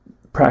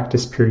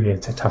practice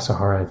periods at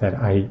Tassajara that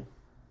I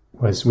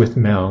was with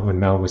Mel, when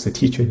Mel was the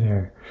teacher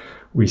there,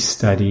 we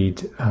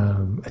studied a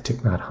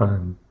Thich Nhat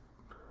Hanh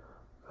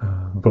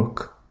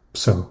book.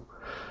 So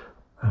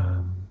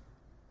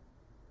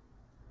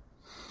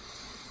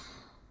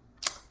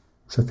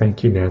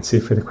thank you, Nancy,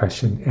 for the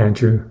question.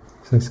 Andrew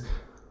says,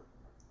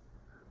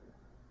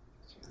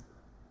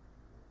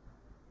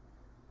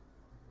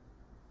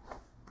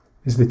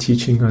 is the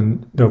teaching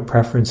on no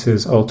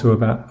preferences also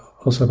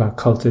about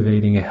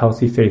cultivating a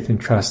healthy faith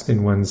and trust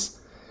in one's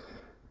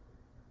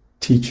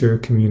teacher,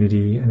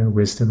 community, and a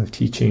wisdom of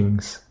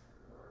teachings?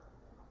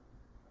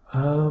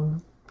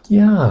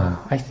 Yeah,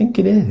 I think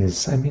it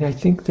is. I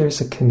think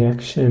there's a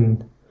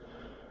connection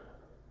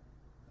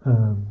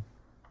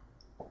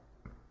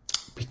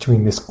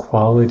between this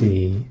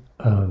quality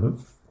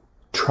of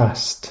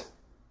trust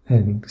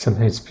and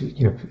sometimes,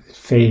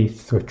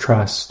 faith or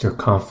trust or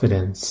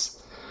confidence.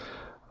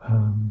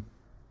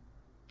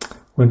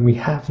 When we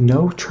have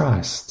no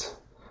trust,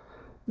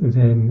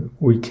 then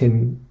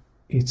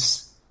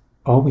it's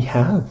all we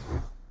have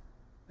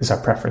is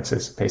our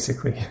preferences,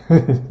 basically.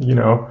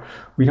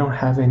 We don't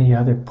have any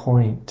other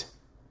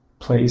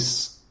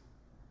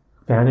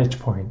vantage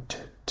point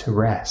to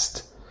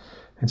rest.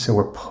 And so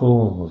we're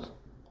pulled,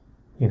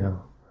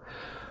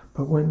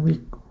 But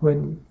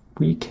when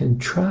we can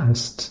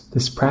trust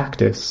this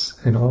practice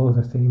and all of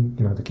the things,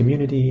 the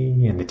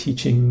community and the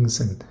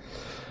teachings, and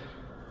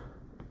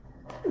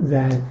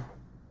that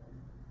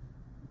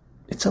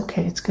it's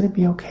okay, it's going to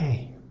be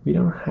okay. We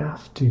don't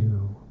have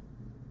to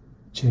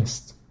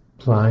just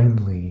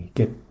blindly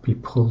be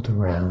pulled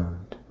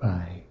around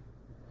by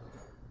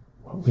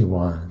what we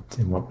want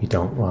and what we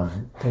don't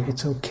want. That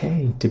it's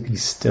okay to be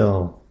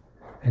still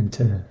and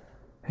to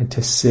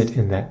sit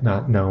in that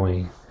not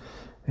knowing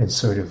and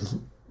sort of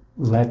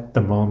let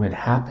the moment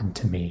happen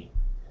to me.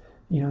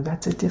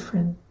 It's a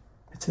different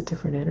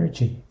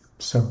energy.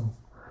 So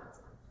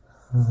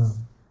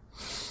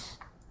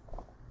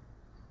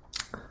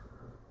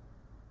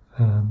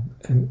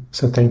and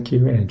so thank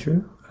you,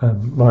 Andrew.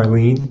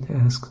 Marlene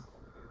asks,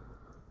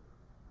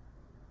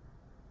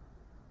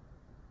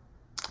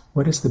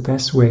 what is the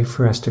best way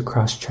for us to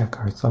cross-check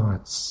our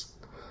thoughts?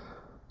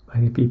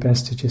 Might it be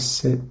best to just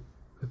sit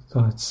with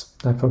thoughts,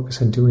 not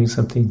focus on doing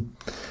something?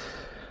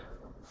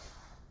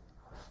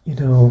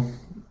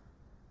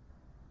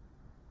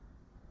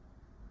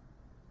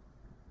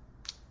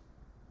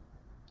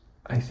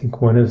 I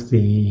think one of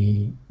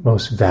the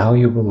most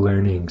valuable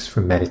learnings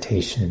from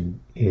meditation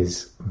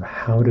is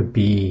how to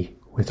be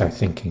with our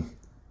thinking,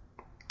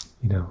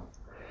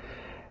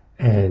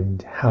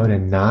 and how to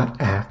not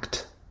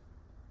act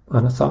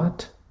on a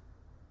thought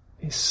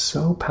is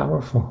so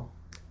powerful.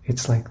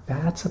 It's like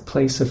that's a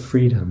place of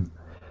freedom.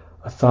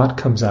 A thought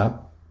comes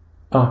up,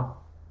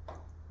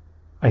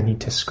 I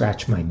need to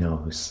scratch my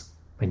nose.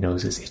 My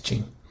nose is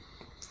itching.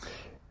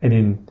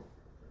 And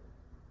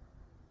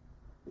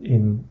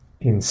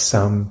in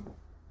some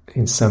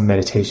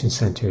meditation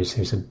centers,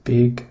 there's a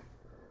big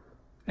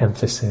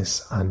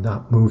emphasis on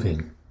not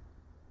moving.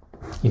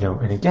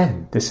 And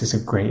again, this is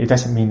it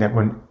doesn't mean that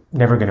we're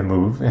never going to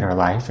move in our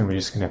life and we're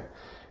just going to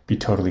be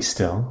totally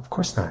still. Of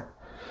course not.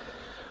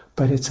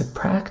 But it's a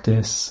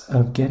practice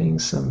of getting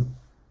some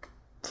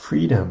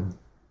freedom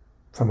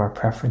from our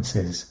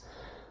preferences.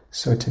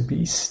 So to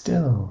be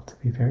still, to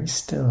be very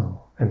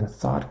still, and the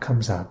thought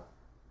comes up,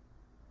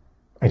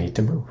 I need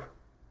to move.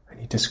 I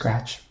need to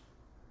scratch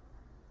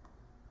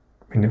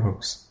my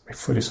nose. My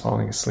foot is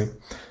falling asleep.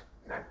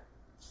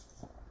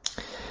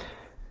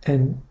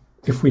 And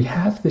if we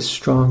have this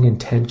strong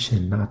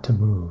intention not to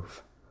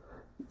move,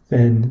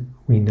 then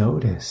we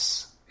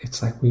notice.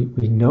 It's like we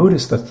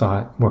notice the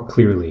thought more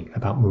clearly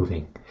about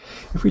moving.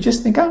 If we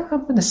just think, I'm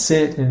going to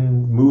sit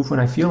and move when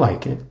I feel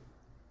like it,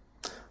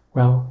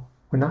 well,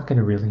 we're not going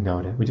to really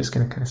note it. We're just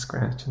going to kind of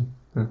scratch.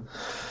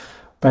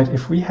 But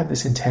if we have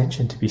this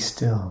intention to be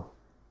still,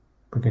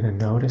 we're going to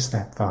notice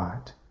that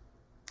thought.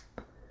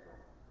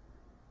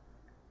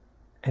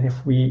 And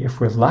if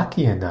we're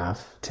lucky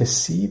enough to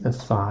see the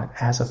thought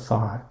as a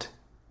thought,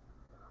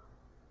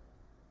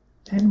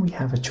 then we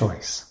have a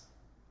choice.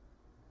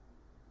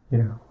 What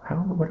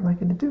am I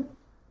going to do?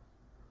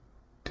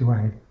 Do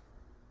I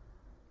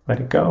let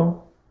it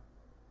go?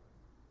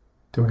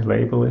 Do I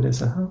label it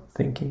as a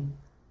thinking?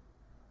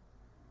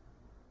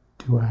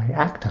 Do I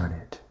act on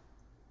it?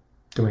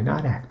 Do I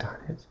not act on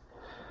it?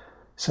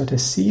 So to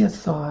see a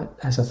thought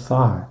as a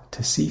thought,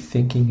 to see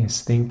thinking as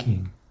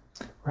thinking,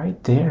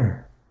 right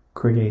there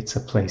creates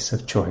a place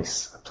of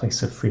choice, a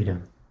place of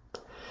freedom.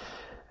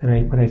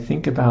 And when I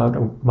think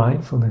about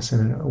mindfulness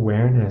and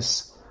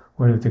awareness,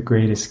 one of the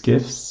greatest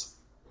gifts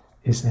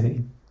is that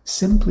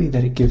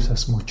it gives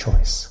us more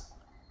choice.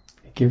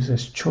 It gives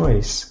us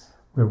choice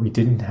where we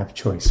didn't have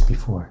choice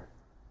before.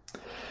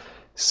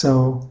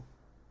 So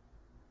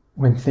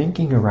when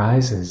thinking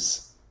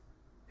arises,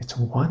 it's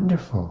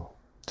wonderful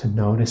to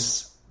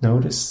notice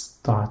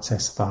thoughts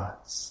as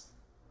thoughts.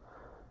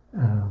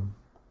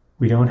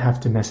 We don't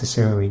have to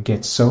necessarily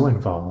get so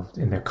involved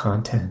in their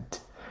content,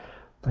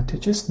 but to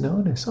just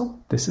notice,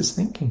 this is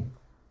thinking.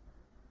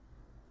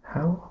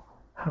 How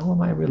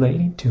am I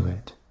relating to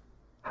it?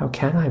 How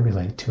can I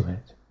relate to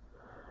it?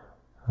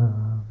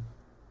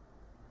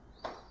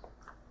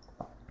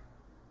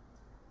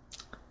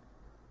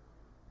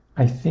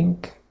 I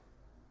think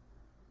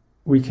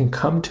we can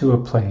come to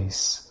a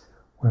place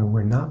where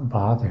we're not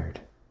bothered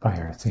by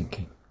our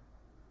thinking.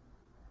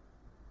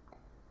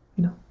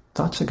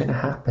 Thoughts are going to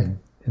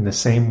happen in the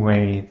same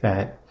way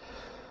that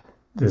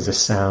there's a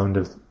sound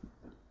of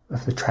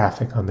the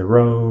traffic on the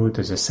road,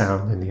 there's a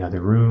sound in the other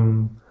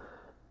room,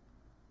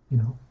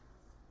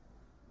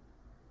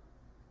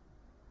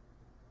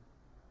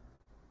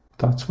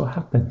 Thoughts will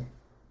happen.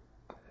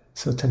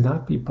 So to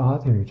not be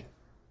bothered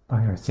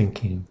by our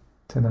thinking,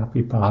 to not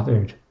be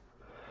bothered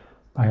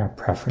by our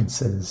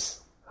preferences,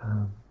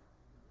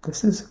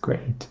 this is a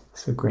great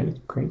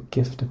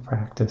gift of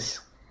practice.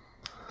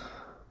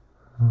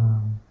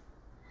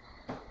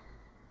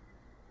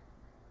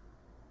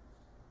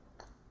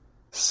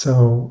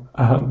 So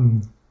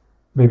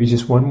maybe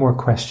just one more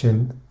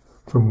question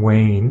from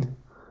Wayne.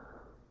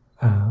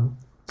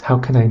 How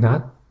can I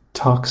not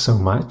talk so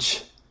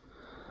much?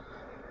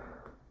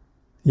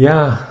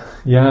 Yeah,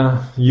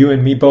 you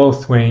and me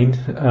both, Wayne.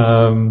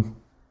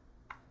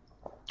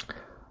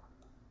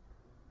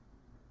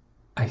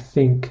 I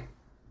think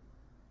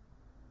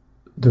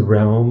the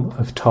realm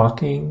of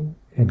talking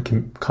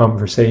and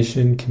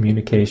conversation,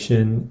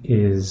 communication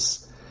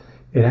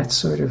that's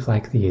sort of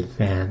like the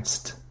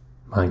advanced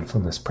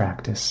mindfulness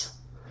practice.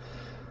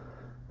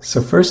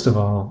 So first of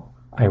all,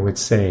 I would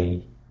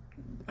say,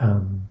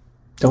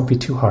 don't be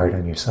too hard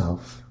on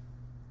yourself.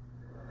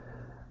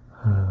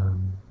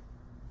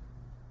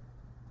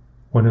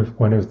 One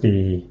of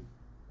the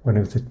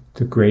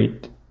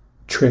great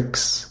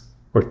tricks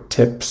or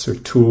tips or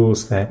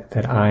tools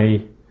that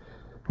I,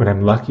 when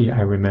I'm lucky,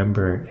 I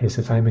remember is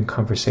if I'm in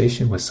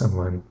conversation with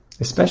someone,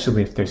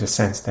 especially if there's a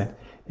sense that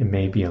it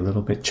may be a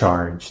little bit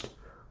charged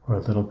or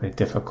a little bit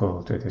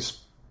difficult, or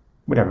there's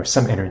whatever,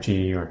 some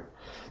energy, or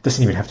it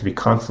doesn't even have to be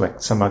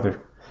conflict, some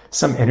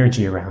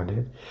energy around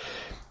it,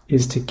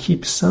 is to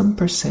keep some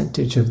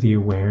percentage of the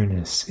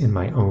awareness in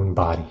my own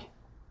body.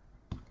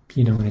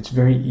 And it's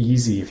very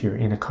easy if you're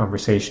in a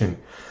conversation,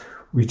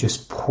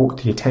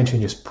 the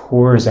attention just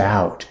pours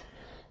out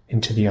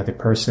into the other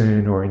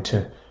person or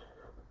into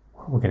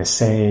what we're going to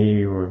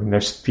say, or they're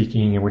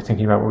speaking and we're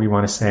thinking about what we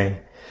want to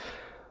say.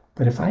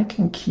 But if I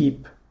can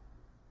keep,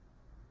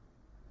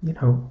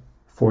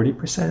 40%,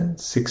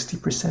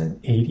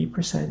 60%,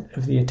 80%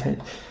 of the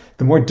attention,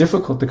 the more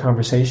difficult the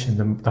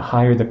conversation, the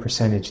higher the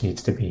percentage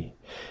needs to be.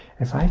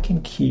 If I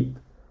can keep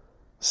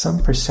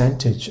some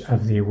percentage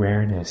of the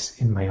awareness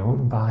in my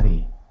own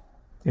body,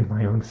 in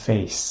my own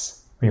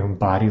face, my own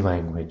body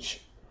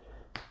language,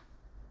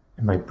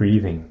 in my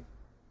breathing,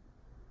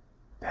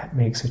 that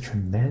makes a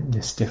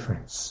tremendous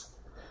difference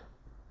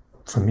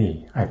for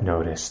me, I've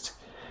noticed.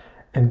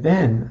 And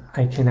then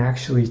I can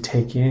actually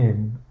take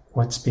in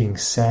what's being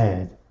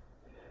said,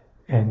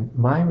 and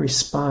my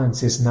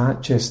response is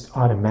not just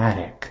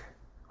automatic,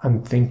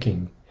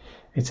 unthinking.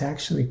 It's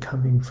actually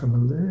coming from a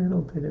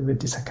little bit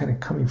of kind of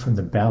coming from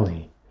the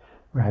belly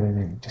rather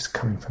than just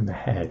coming from the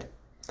head,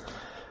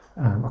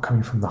 or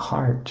coming from the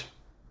heart,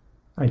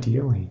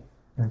 ideally,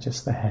 not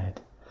just the head.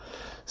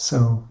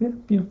 So,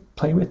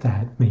 play with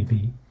that,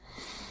 maybe.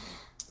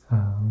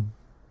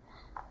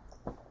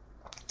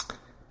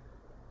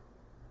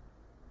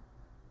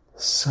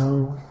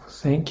 So,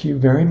 thank you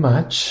very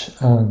much.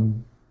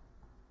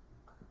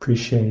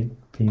 Appreciate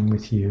being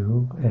with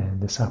you and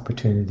this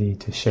opportunity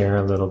to share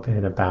a little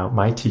bit about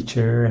my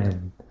teacher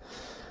and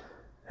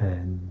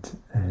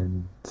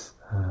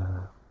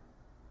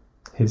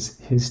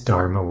his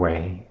Dharma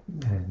way.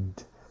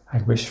 And I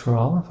wish for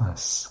all of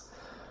us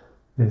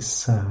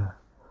this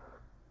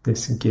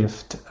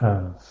gift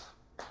of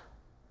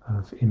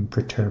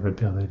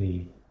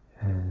imperturbability,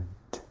 and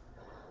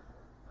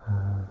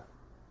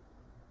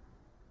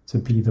to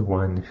be the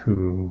one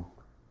who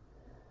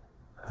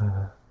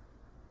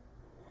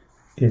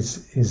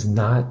is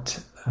not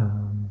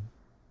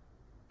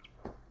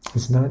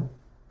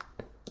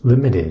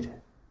limited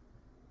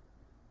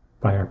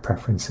by our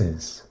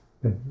preferences.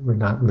 That we're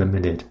not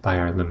limited by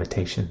our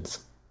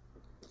limitations.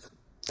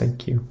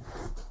 Thank you.